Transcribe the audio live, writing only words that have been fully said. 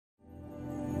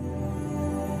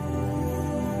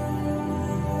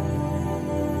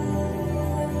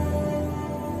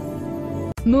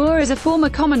Moore is a former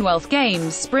Commonwealth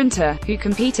Games sprinter, who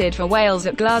competed for Wales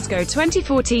at Glasgow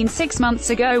 2014. 6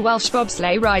 months ago, Welsh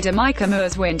bobsleigh rider Mica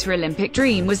Moore's Winter Olympic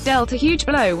dream was dealt a huge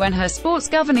blow when her sport's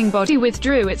governing body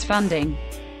withdrew its funding.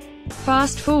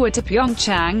 Fast forward to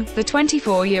Pyeongchang, the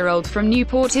 24-year-old from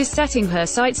Newport is setting her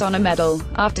sights on a medal,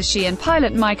 after she and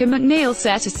pilot Mica Moore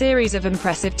set a series of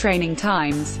impressive training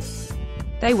times.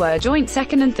 They were joint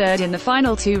second and third in the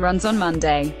final 2 runs on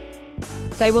Monday.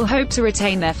 They will hope to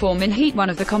retain their form in Heat 1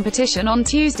 of the competition on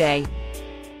Tuesday.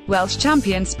 Welsh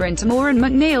champion sprinter Moore and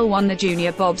McNeil won the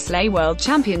Junior Bobsleigh World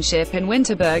Championship in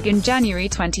Winterberg in January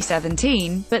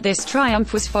 2017, but this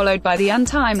triumph was followed by the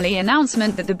untimely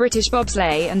announcement that the British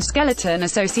Bobsleigh and Skeleton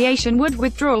Association would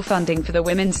withdraw funding for the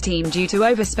women's team due to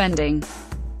overspending.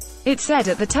 It said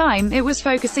at the time it was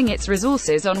focusing its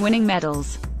resources on winning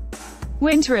medals.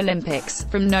 Winter Olympics.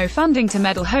 From no funding to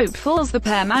medal hopefuls, the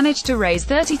pair managed to raise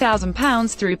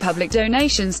 £30,000 through public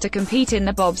donations to compete in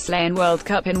the Bobsleigh World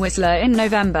Cup in Whistler in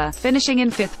November, finishing in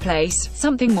 5th place.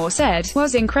 Something Moore said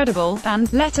was incredible,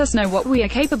 and let us know what we are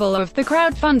capable of. The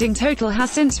crowdfunding total has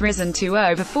since risen to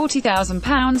over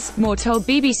 £40,000, Moore told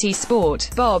BBC Sport.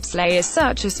 Bobsleigh is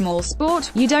such a small sport,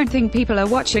 you don't think people are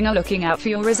watching or looking out for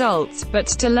your results, but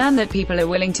to learn that people are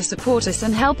willing to support us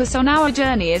and help us on our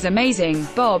journey is amazing.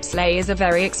 Bobsleigh is a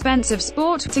very expensive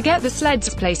sport. To get the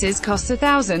sleds places costs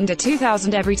 £1,000 to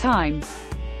 £2,000 every time.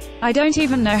 I don't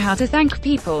even know how to thank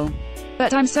people.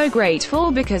 But I'm so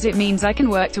grateful because it means I can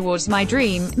work towards my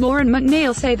dream. Moore and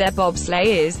McNeil say their bobsleigh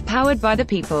is powered by the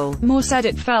people. Moore said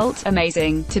it felt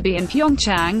amazing to be in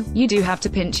Pyeongchang. You do have to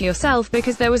pinch yourself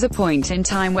because there was a point in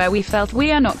time where we felt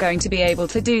we are not going to be able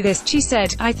to do this. She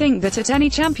said, I think that at any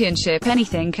championship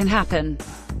anything can happen.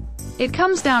 It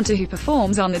comes down to who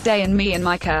performs on the day, and me and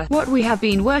Mica, what we have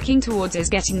been working towards is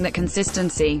getting that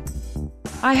consistency.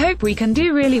 I hope we can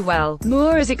do really well.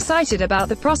 Moore is excited about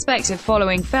the prospect of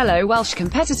following fellow Welsh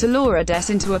competitor Laura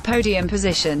Des into a podium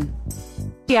position.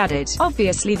 He added,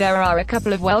 obviously there are a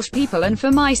couple of Welsh people, and for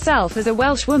myself as a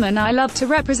Welsh woman I love to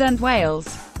represent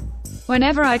Wales.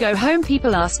 Whenever I go home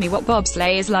people ask me what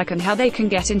bobsleigh is like and how they can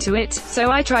get into it, so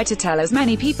I try to tell as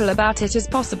many people about it as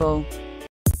possible.